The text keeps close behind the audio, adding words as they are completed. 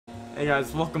Hey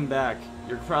guys, welcome back.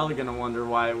 You're probably gonna wonder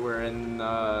why we're in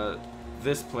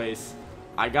this place.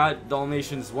 I got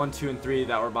Dalmatians 1, 2, and 3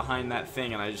 that were behind that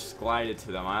thing, and I just glided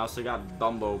to them. I also got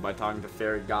Dumbo by talking to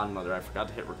Fairy Godmother. I forgot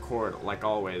to hit record, like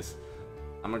always.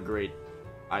 I'm good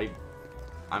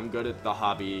at the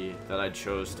hobby that I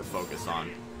chose to focus on.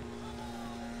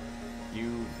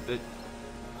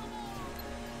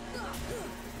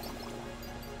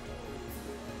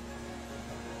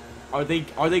 Are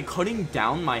they cutting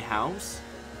down my house?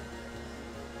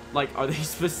 Like, are they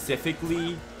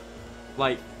specifically,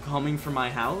 like, coming for my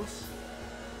house?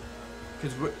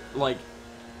 Cause we're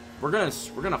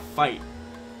gonna fight.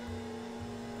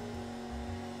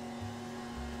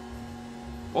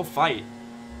 We'll fight.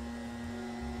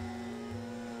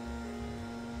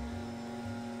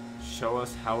 Show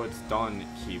us how it's done,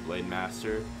 Keyblade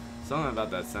Master. Something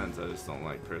about that sentence I just don't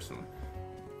like personally.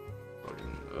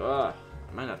 Fucking ugh.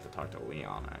 I might have to talk to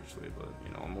Leon actually, but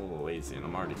you know, I'm a little lazy and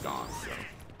I'm already gone, so.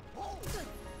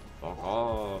 Fuck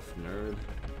off, nerd.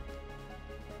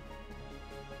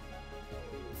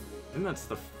 I think that's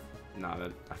the I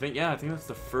think that's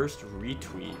the first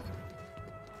retweet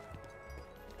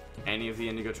any of the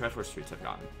Indigo Triforce tweets have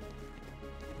gotten.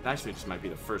 It actually just might be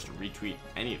the first retweet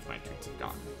any of my tweets have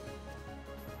gotten.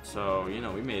 So, you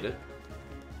know, we made it.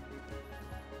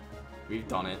 We've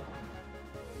done it.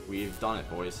 We've done it,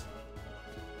 boys.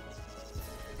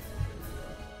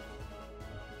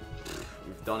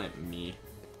 We've done it, me.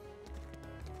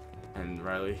 And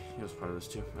Riley, he was part of this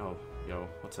too. Oh, yo,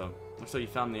 what's up? Looks like you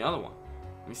found the other one.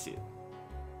 Let me see it.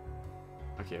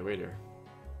 Okay, wait here.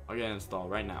 I'll get it installed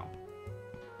right now.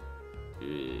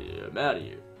 Yeah, I'm out of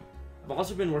here. I've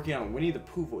also been working on Winnie the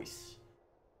Pooh voice.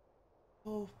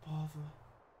 Oh, bother.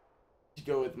 To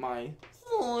go with my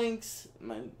Zoinks,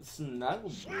 my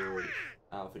Snagglepuss.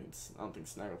 I don't think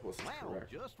Snagglepuss is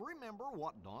correct. Just remember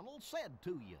what Donald said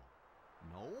to you.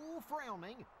 No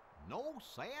frowning, no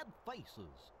sad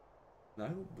faces.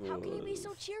 Snagglepuss. How can you be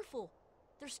so cheerful?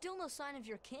 There's still no sign of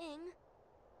your king.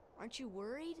 Aren't you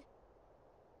worried?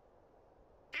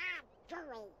 I'm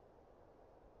worried.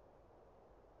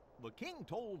 The king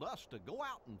told us to go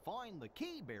out and find the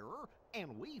key bearer,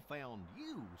 and we found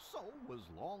you. So as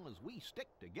long as we stick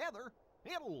together,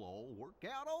 it'll all work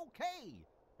out okay.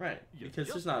 Right, because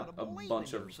there's not a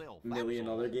bunch of million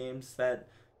other games that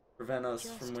prevent us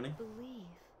from winning. Believe.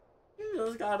 You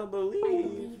just gotta believe. I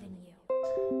believe in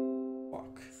you.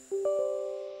 Fuck.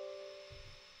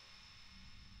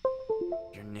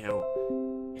 You're new.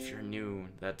 If you're new,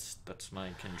 that's my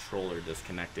controller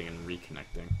disconnecting and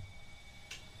reconnecting.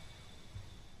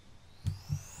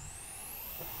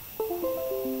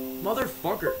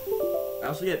 Motherfucker! I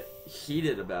also get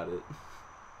heated about it.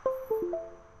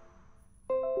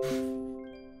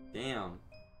 Damn.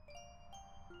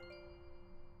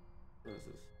 What is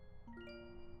this?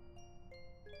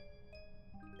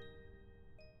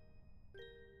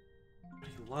 I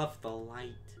love the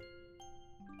light.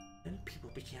 Then people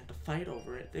began to fight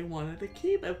over it. They wanted to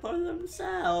keep it for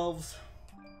themselves.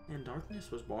 And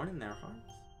darkness was born in their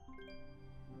hearts.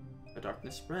 The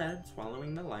darkness spread,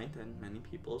 swallowing the light in many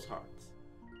people's hearts.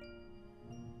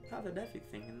 Gathered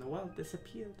everything in the world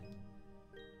disappeared.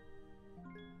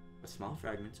 But small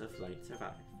fragments of light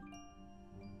survived.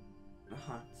 In the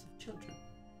hearts of children.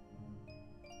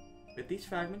 With these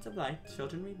fragments of light,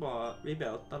 children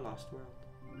rebuilt the lost world.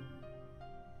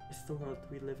 It's the world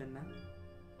we live in now.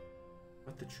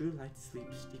 But the true light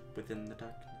sleeps deep within the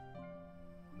darkness.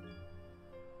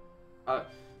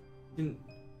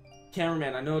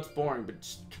 Cameraman, I know it's boring, but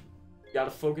just, you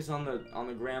gotta focus on the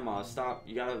grandma.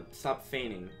 You gotta stop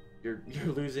feigning. You're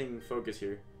losing focus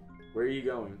here. Where are you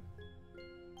going?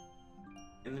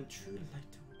 In the true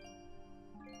light.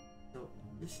 So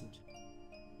listen to me.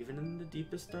 Even in the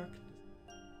deepest darkness,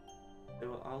 there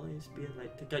will always be a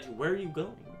light to guide you. Where are you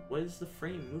going? What is the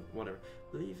frame? Move, whatever.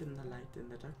 Believe in the light,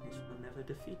 and the darkness will never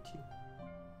defeat you.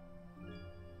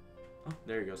 Oh,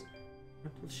 there he goes.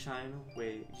 It will shine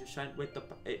away. You shine with the.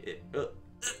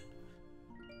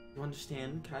 You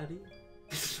understand, Caddy?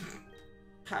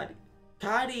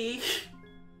 Caddy.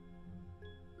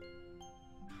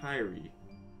 Kyrie.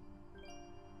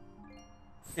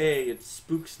 Hey, it's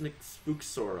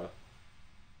Spooksora.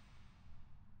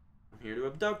 I'm here to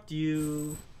abduct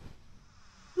you.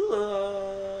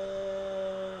 Huh?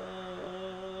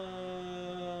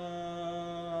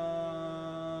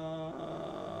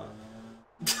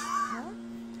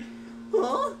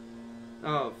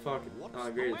 Oh, fuck it.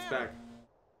 Oh, great, it's back.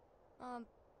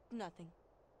 Nothing.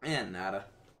 And nada.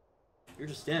 You're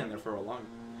just standing there for a long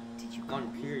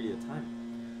period of time.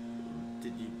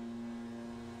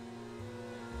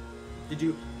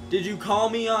 Did you call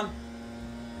me on?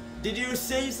 Did you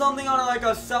say something on like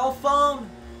a cell phone?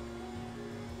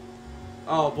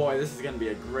 Oh boy, this is gonna be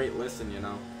a great listen, you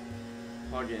know.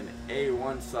 Fucking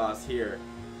A1 sauce here.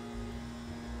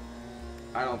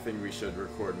 I don't think we should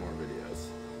record more videos.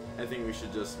 I think we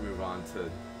should just move on to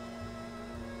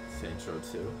Saints Row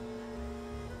 2.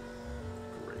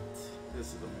 Great. This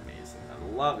is amazing. I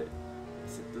love it.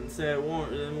 Didn't say I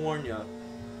didn't warn ya.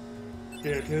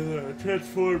 Yeah,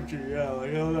 Transform G, yeah,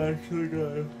 like I'm actually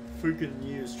gonna freaking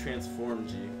use Transform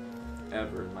G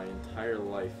ever in my entire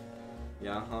life.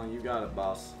 Yeah, huh? You got it,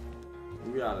 boss.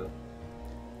 You got it.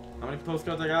 How many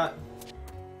postcards I got?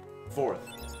 4th.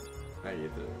 I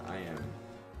am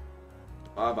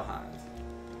far behind.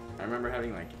 I remember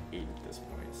having like 8 at this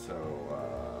point, so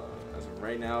as of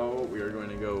right now, we are going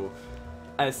to go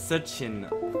as searching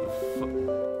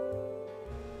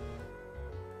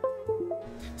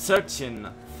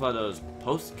for those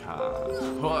postcards.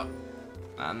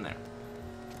 I'm there.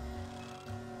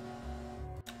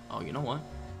 Oh, you know what?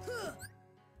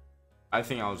 I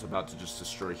think I was about to just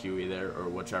destroy Huey there, or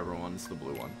whichever one's the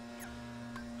blue one.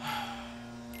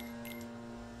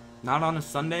 Not on a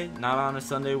Sunday? Not on a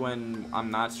Sunday when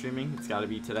I'm not streaming? It's gotta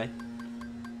be today?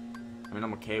 I mean,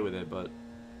 I'm okay with it, but...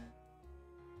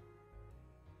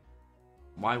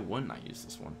 why wouldn't I use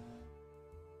this one?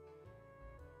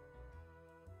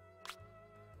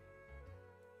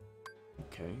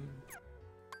 Okay.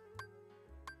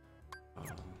 Oh.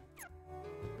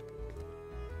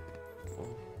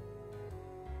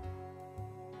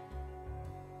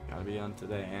 Gotta be on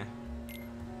today, eh?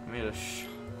 I made a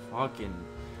fucking...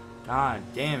 God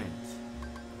damn it.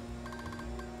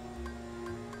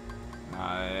 Nah,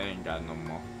 I ain't got no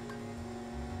more.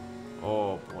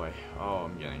 Oh boy. Oh,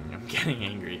 I'm getting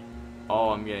angry. Oh,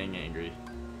 I'm getting angry.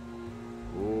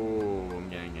 Ooh, I'm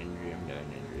getting angry.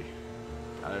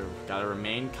 Gotta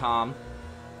remain calm.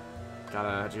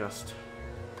 Gotta just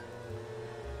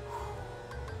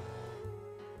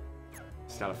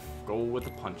gotta go with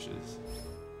the punches.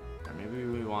 Or maybe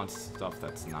we want stuff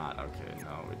that's not. Okay,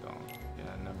 no, we don't.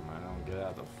 Yeah, never mind. I'll get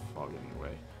out of the fucking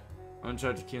way. I'm in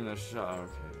charge of keeping the shot.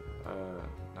 Okay.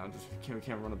 Now just we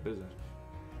can't run a business.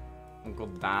 Uncle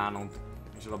Donald.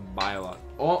 We should have buy a lot.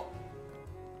 Oh!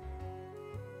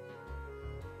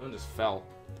 Someone just fell.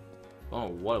 I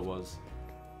don't know what it was.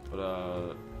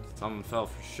 But, someone fell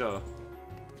for sure.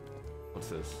 What's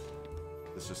this?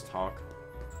 This just talk?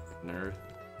 Nerd.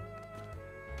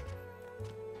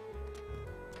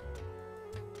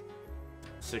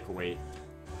 Sick weight.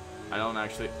 I don't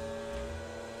actually...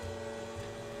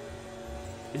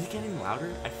 Is it getting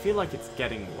louder? I feel like it's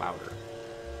getting louder.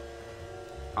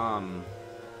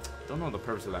 Don't know the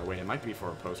purpose of that weight. It might be for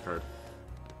a postcard.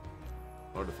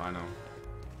 Lord if I know.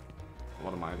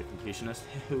 What am I, the completionist?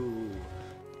 Who?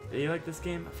 Did he like this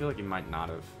game? I feel like he might not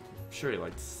have. I'm sure he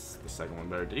liked the second one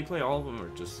better. Did he play all of them or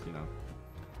just, you know,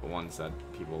 the ones that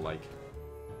people like?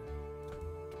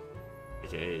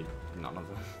 AKA none of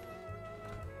them.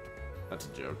 That's a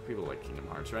joke. People like Kingdom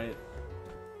Hearts, right?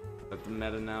 Is that the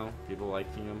meta now? People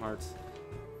like Kingdom Hearts?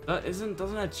 Doesn't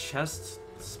a chest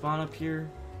spawn up here?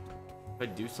 If I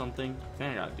do something? I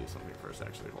think I gotta do something first,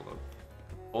 actually. Hold up.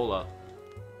 Hold up.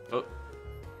 Oh.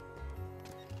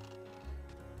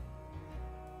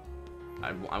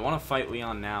 I want to fight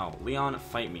Leon now. Leon,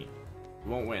 fight me.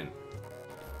 You won't win.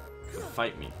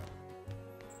 Fight me.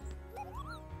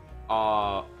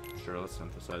 Sure, let's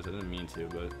synthesize. I didn't mean to,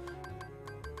 but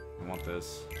I want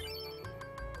this.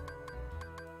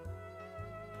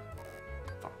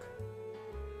 Fuck.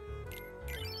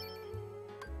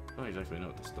 I don't exactly know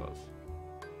what this does.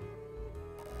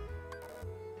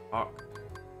 Fuck.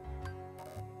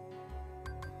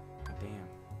 Damn.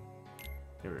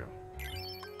 Here we go.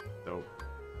 Dope.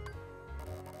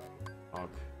 Fuck.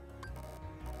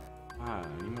 Ah,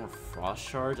 I need more frost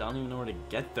shards? I don't even know where to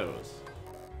get those.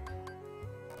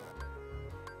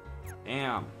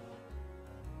 Damn.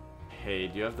 Hey,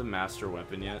 do you have the master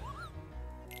weapon yet?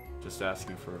 Just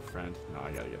asking for a friend. No,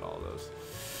 I gotta get all of those.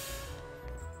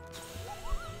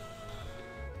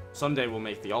 Someday we'll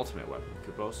make the ultimate weapon,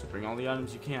 Kupo, so bring all the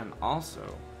items you can. Also,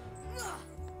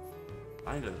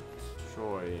 I need to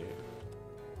destroy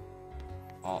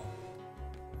all.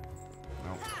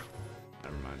 No.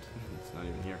 Never mind. It's not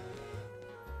even here.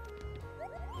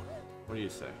 What do you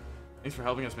say? Thanks for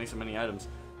helping us make so many items,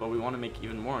 but we want to make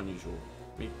even more unusual.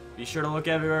 Be sure to look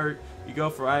everywhere you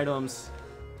go for items.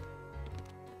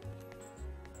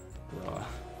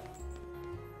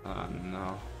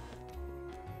 No.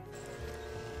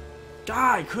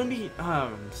 God, couldn't be.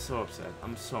 I'm so upset.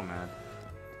 I'm so mad.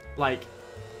 Like,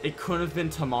 it could have been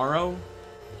tomorrow,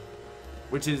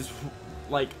 which is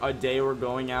like a day we're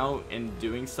going out and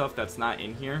doing stuff that's not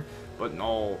in here. But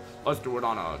no, let's do it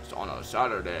on a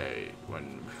Saturday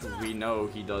when we know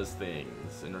he does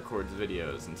things and records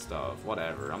videos and stuff.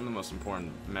 Whatever. I'm the most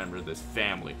important member of this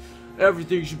family.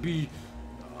 Everything should be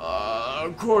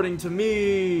according to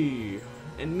me.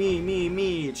 And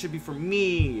me. It should be for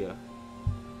me.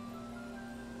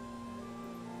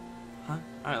 Huh?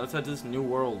 Alright, let's head to this new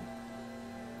world.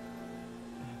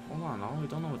 Hold on, we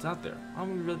don't know what's out there. Why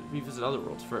don't we revisit other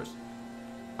worlds first?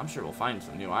 I'm sure we'll find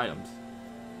some new items.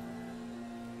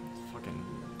 Fucking,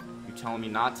 you telling me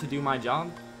not to do my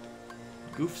job?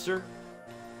 Goofster?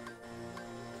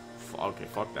 Okay,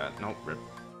 fuck that. Nope, rip.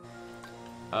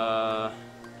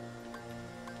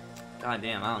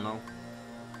 Goddamn, I don't know.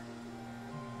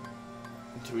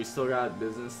 Do we still got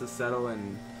business to settle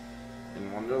in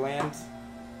Wonderland?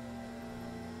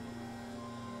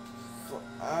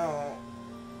 Oh.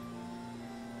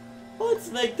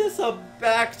 Let's make this a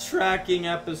backtracking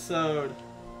episode.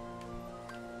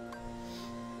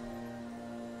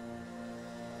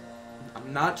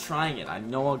 I'm not trying it. I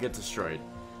know I'll get destroyed.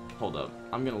 Hold up.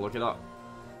 I'm gonna look it up.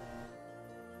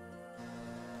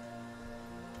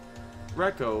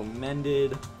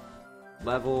 Recommended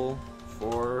level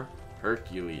for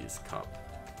Hercules Cup.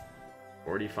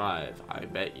 45. I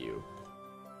bet you.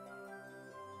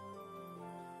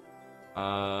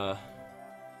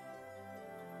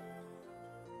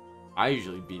 I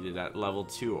usually beat it at level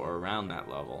 2 or around that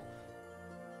level.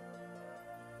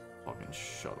 Fucking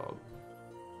shut up.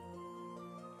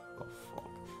 Oh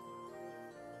fuck.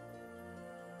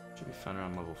 Should be found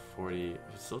around level 40.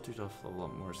 It's still too tough to level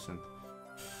up more synth.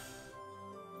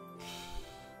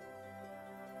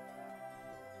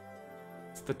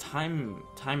 It's the time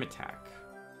attack.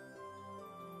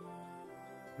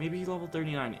 Maybe level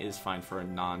 39 is fine for a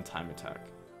non-time attack.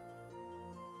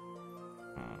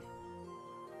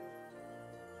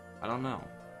 I don't know.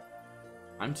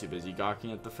 I'm too busy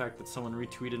gawking at the fact that someone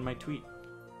retweeted my tweet.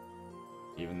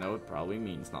 Even though it probably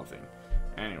means nothing.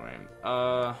 Anyway,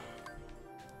 God,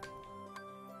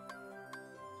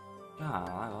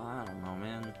 I don't know,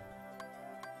 man.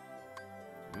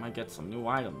 I might get some new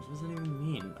items. What does that even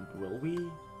mean? Will we?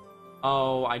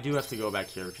 Oh, I do have to go back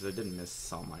here because I did miss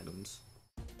some items.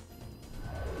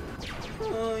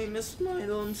 Oh, I missed some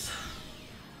items.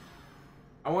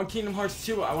 I want Kingdom Hearts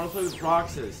 2. I want to play with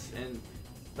Roxas and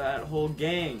that whole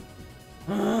gang.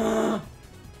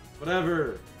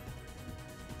 Whatever.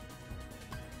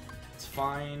 It's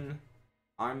fine.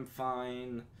 I'm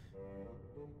fine.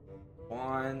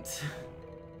 Want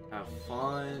have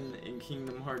fun in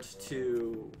Kingdom Hearts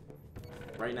 2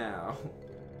 right now.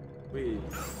 Please.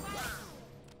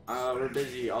 We're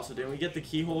busy. Also, didn't we get the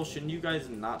keyhole? Shouldn't you guys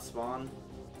not spawn?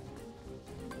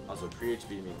 Also,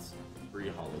 pre-HB means free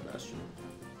Hollow Bastion.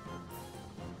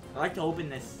 I like to open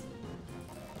this.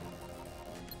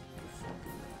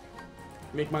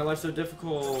 Make my life so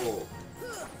difficult.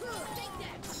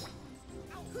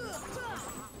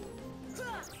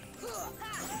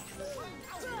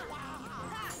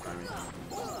 I mean,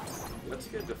 let's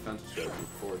get defense strategy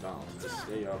 4 down. Just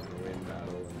stay up and win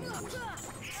battle and then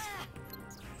just...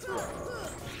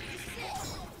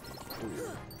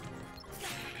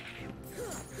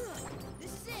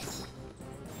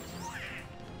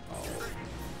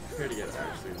 Here to get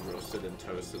actually roasted and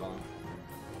toasted on.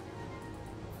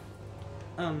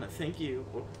 Thank you.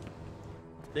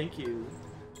 Thank you.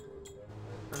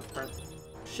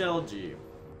 Shell G.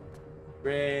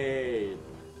 Great.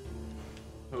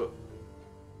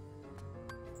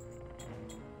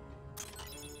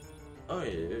 Oh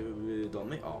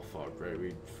yeah, oh fuck, right,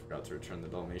 we forgot to return the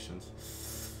Dalmatians.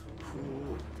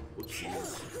 Ooh,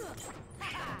 whoopsies.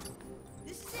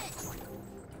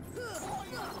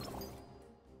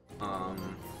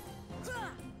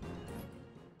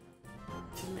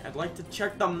 Excuse me, I'd like to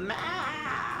check the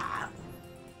map!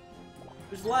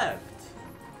 Who's left?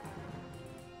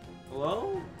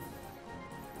 Hello?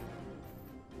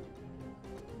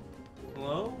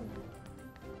 Hello?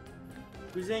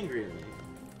 Who's angry at me?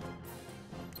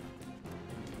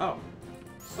 Oh.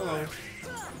 Hello.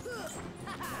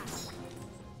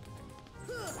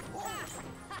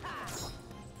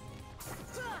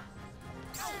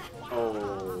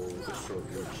 Oh, the short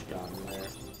reach got me there.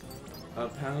 A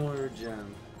power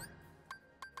gem.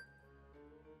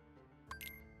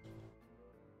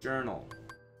 Journal.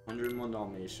 101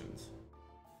 Dalmatians.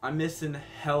 I'm missing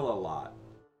hella lot.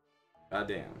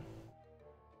 Goddamn.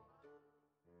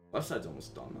 Left side's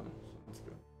almost done though, so that's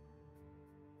good.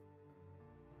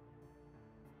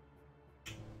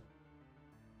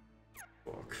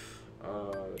 Fuck.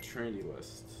 The Trinity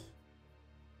list.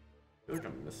 I feel like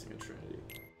I'm missing a Trinity.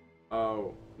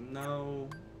 Oh, no,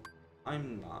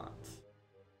 I'm not.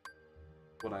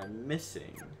 What I'm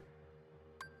missing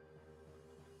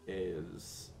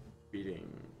is beating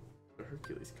the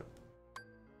Hercules Cup.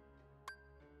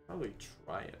 Probably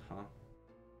try it, huh?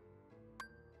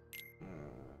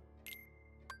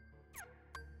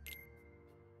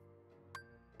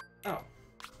 Oh, look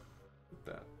at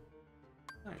that.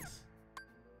 Nice.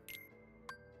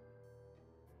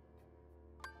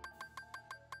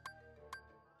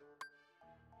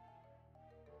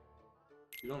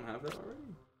 You don't have that already?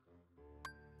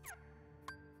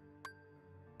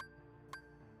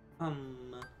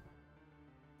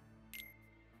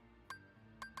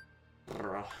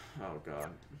 Oh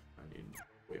god. I need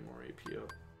way more APO.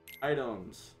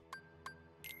 Items.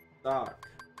 Stock.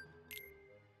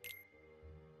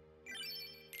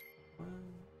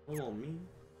 Oh, me?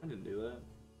 I didn't do that.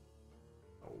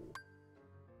 Oh.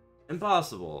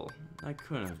 Impossible. That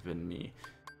couldn't have been me.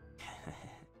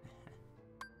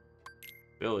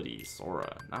 Ability,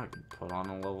 Sora. Now I can put on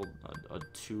a level, a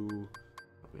 2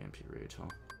 MP Rage, huh?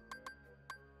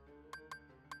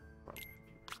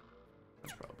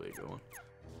 That's probably a good one.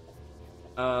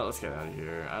 Let's get out of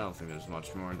here. I don't think there's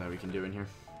much more that we can do in here.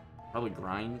 Probably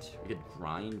grind. We could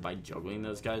grind by juggling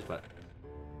those guys, but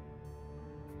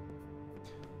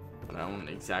I don't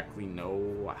exactly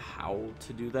know how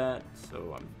to do that,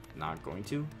 so I'm not going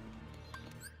to.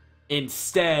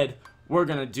 Instead, we're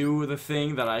gonna do the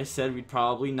thing that I said we'd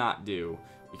probably not do,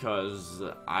 because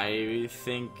I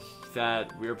think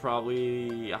that we're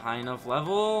probably a high enough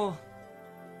level.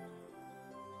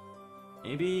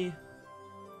 Maybe?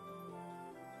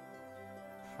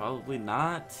 Probably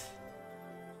not.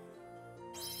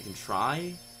 You can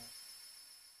try.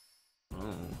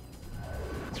 Oh.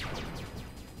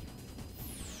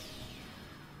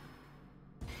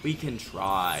 We can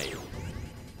try.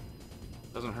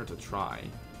 Doesn't hurt to try.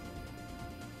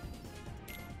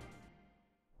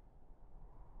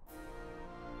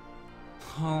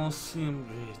 Coliseum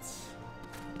Gates.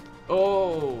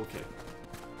 Oh, okay.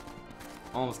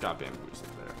 Almost got bamboozled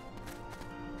there.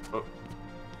 Oh.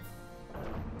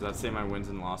 Does that say my wins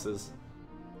and losses?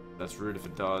 That's rude if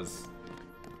it does.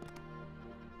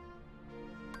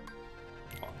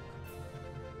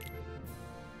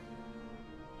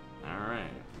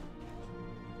 Alright.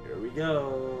 Here we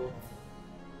go.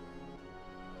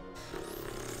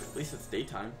 At least it's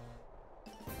daytime.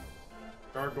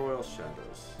 Gargoyle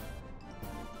Shadows.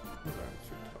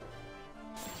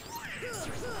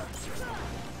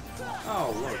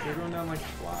 Oh, look, they're going down like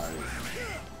flies.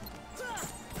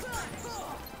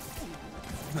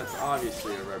 That's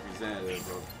obviously a representative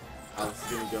of how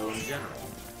it's gonna go in general,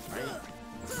 right?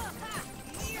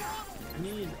 I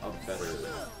need a better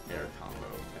air combo.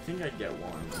 I think I'd get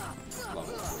one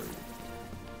level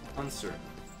 3. Uncertain.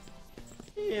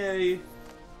 Yay!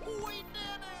 We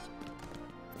did it!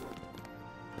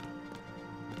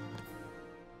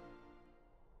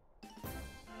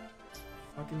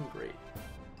 Fucking great.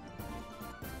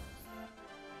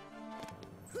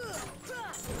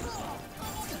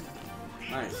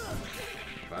 Nice.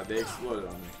 Glad they exploded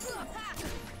on me.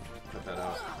 Cut that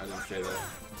out. I didn't say that.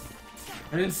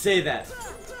 I didn't say that!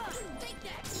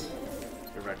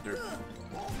 Director.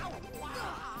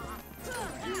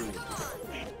 You need to go.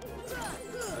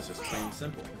 That's just plain and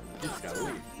simple. You just gotta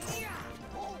leave.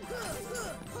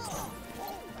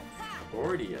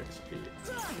 40 XP.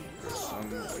 For some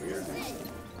weird reason.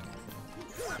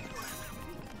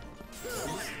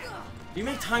 Do you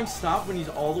make time stop when he's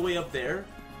all the way up there?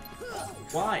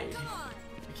 Why?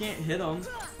 You can't hit him.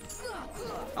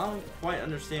 I don't quite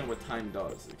understand what time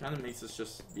does. It kind of makes us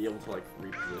just be able to like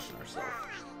reposition ourselves.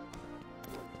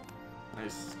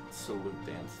 Nice salute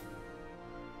dance.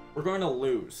 We're going to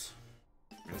lose.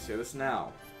 I'm gonna say this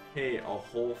now. Hey, a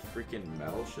whole freaking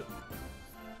metal ship.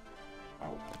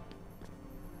 Oh.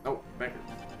 Oh, back here.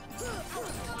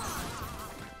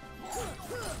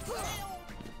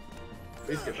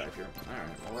 Please get back here.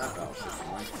 Alright, well that battleship's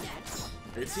fine.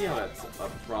 I can see how that's a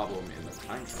problem in the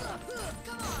time trial.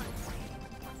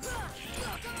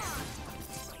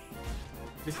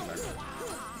 Please come back here.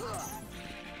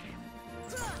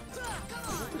 Is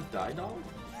that the die dog?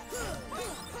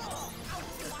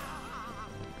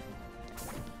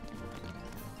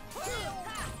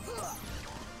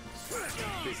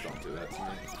 Please don't do that to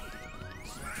me.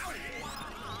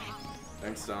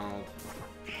 Thanks, Donald.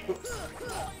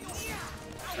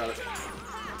 Got it.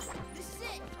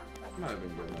 Might have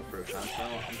been good enough for a time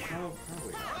trial. I'm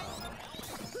probably not.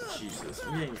 Jesus,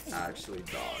 I'm getting actually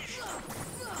dodged.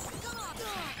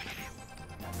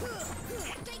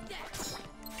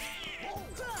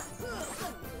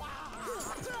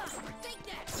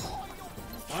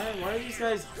 Why are we Why are these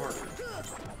guys harder?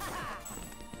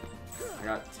 I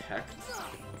got teched.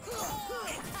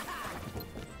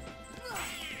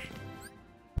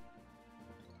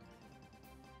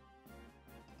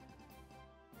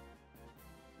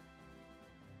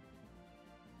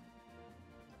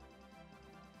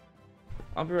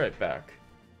 I'll be right back.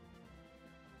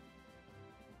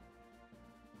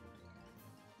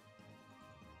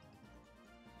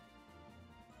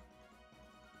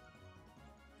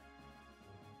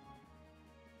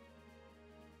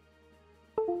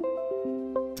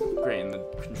 Great, and the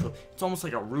control. It's almost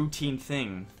like a routine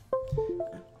thing.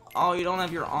 Oh, you don't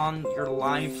have your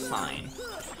live sign.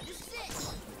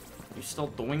 You still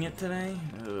doing it today?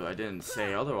 Ugh, I didn't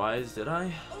say otherwise, did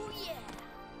I?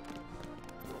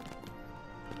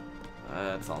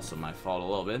 That's also my fault a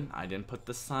little bit. I didn't put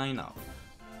the sign up.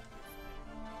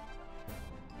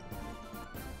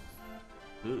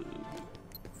 Ooh.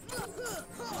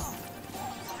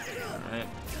 Alright.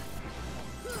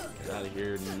 Get out of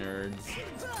here, nerds.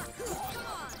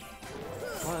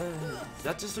 What? Is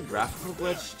that just a graphical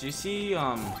glitch? Do you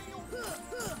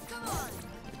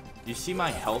see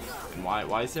my health? And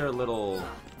why is there a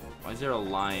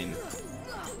line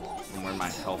from where my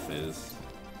health is?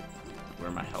 Where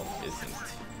my health isn't.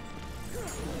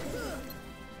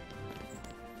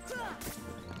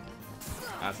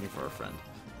 Asking for a friend.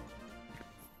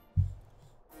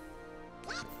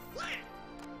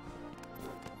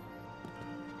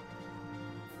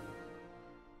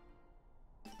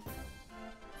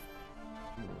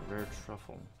 Ooh, rare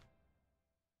truffle.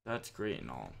 That's great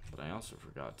and all, but I also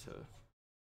forgot to...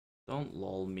 Don't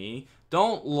lull me.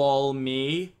 Don't lull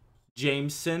me,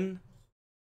 Jameson.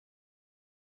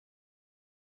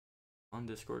 On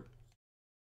Discord,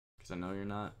 because I know you're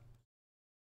not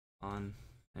on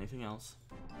anything else.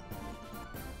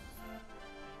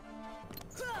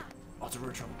 Oh, it's a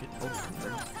rare trouble. Get over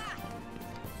there.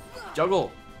 Juggle!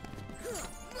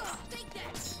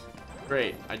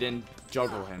 Great, I didn't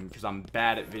juggle him because I'm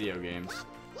bad at video games.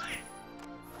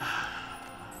 I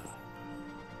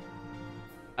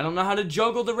don't know how to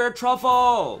juggle the rare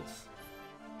truffles!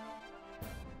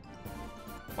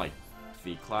 Like,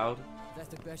 V-Cloud? That's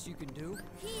the best you can do?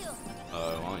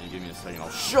 Why don't you give me a second? I'll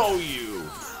show you!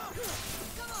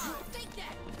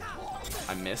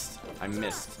 I missed,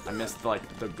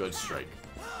 like, the good strike.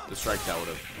 The strike that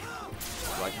would've...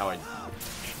 Like how I...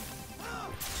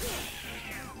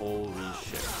 Holy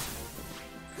shit.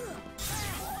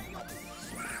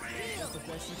 That's the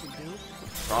best you can do?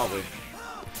 Probably.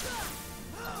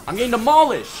 I'm getting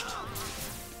demolished!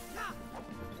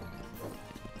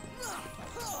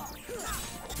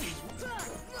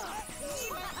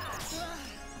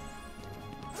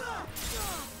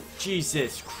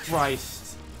 Jesus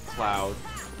Christ, Cloud.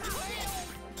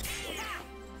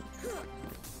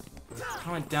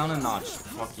 I went down a notch,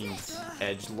 fucking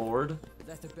edgelord.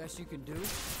 That's the best you can do?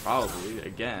 Probably,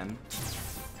 again.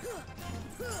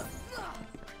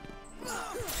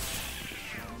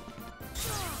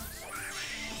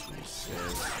 Jesus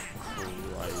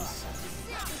Christ.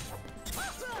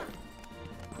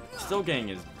 Still getting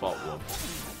his butt whooped,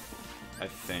 I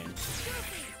think.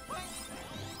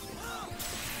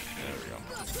 There we go.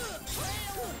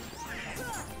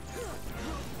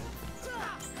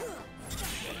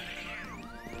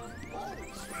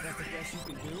 That's the best you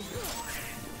can do?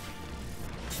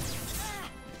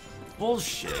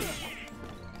 Bullshit.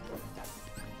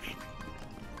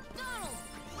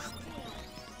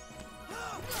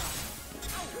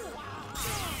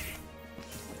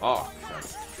 Oh,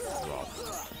 that's rough.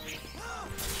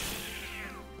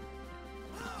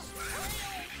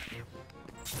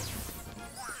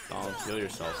 Donald, kill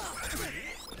yourself.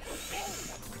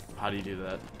 How do you do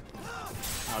that?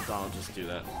 How'd Donald just do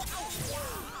that?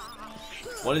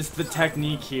 What is the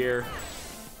technique here?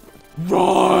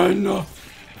 Run!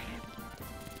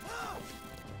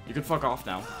 You can fuck off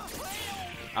now.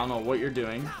 I don't know what you're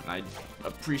doing, and I'd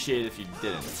appreciate it if you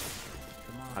didn't.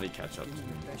 How do you catch up to me?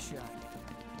 Best shot.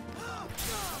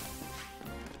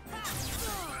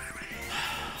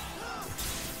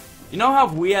 You know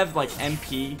how we have like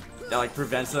MP that like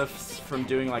prevents us from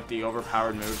doing like the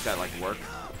overpowered moves that like work?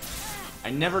 I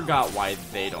never got why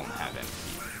they don't have MP.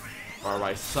 Or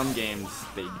why some games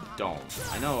they don't.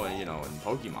 I know, you know, in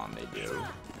Pokemon they do.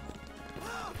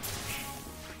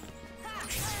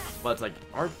 But it's like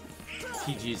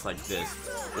RPGs like this,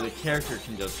 where the character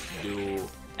can just do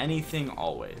anything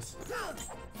always.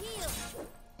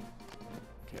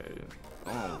 Okay.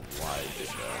 Oh, why did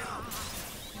that?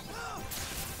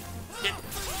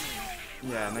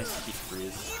 Yeah, nice heat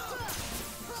freeze.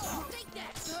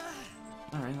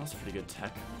 Alright, that was pretty good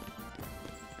tech.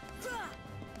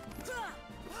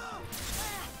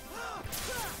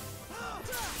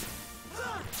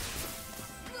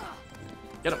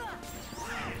 Get him.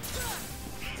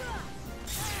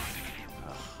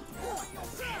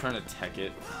 Trying to tech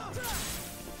it.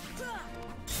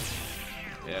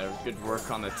 Yeah, good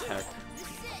work on the tech.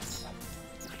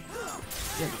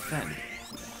 Yeah, defend.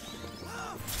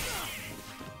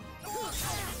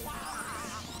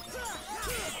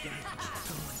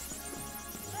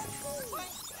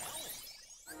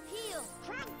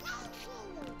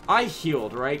 I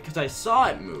healed, right? Because I saw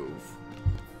it move.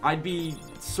 I'd be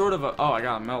sort of a... Oh, I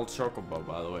got a metal chocobo,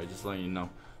 by the way. Just letting you know.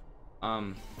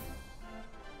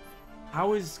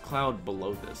 How is Cloud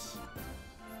below this?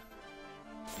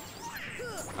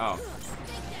 Oh.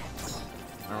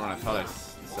 Remember when I thought I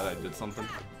said I did something?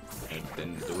 And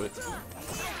didn't do it?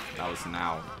 That was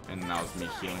now. And that was me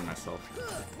healing myself.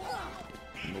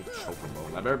 Move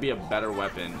chocobo. That better be a better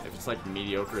weapon. If it's like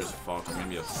mediocre as fuck, I'm gonna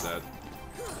be upset.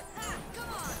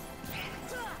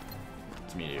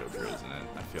 It's mediocre, isn't it?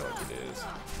 I feel like it is.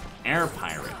 Air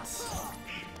pirates.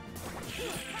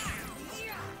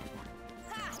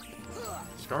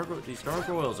 These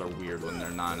gargoyles are weird when they're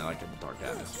not in like a dark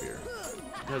atmosphere.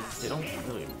 Because they don't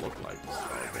really look like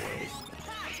gargoyles.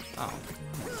 Oh.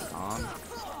 On.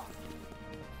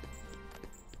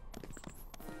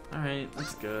 Alright,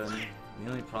 that's good. The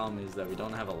only problem is that we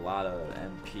don't have a lot of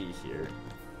MP here.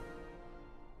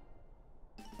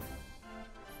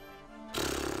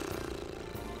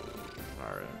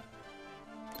 Alright.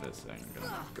 This ain't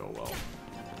gonna go well.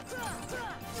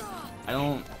 I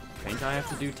don't think I have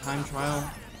to do time trial.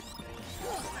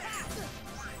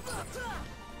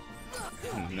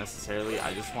 Necessarily,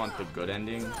 I just want the good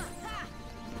ending.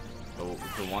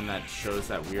 The one that shows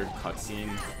that weird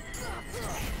cutscene.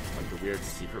 Like the weird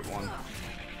secret one.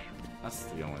 That's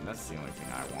the only thing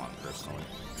I want personally.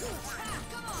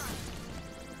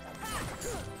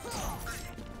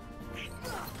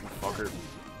 Fucker.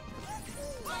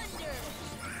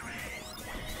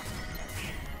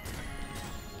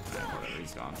 Alright, whatever,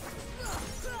 he's gone.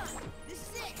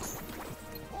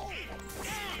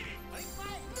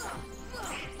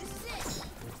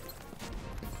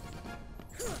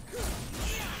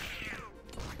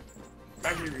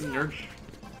 Back here, you nerd.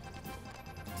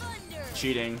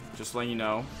 Cheating, just letting you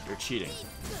know, you're cheating.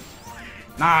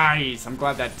 Nice! I'm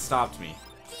glad that stopped me.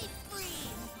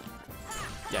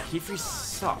 Yeah, heat freeze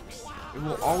sucks. It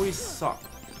will always suck.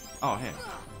 Oh, hey.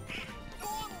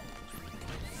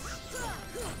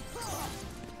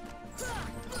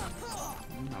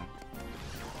 No.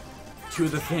 Two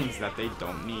of the things that they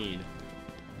don't need.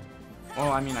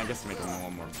 Well, I mean, I guess to make them a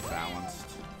little more balanced.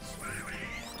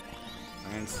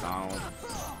 And Donald.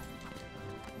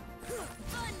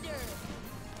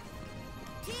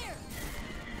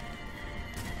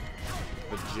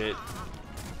 Legit.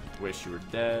 Wish you were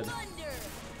dead.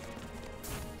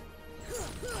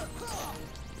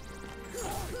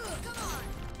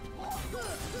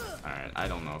 Alright, I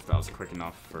don't know if that was quick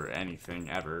enough for anything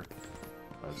ever,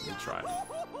 but we tried.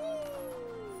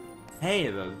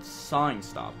 Hey, the sawing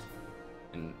stopped.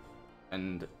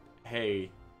 And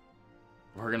hey,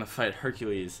 we're gonna fight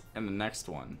Hercules in the next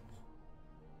one.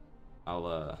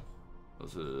 I'll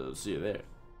see you there.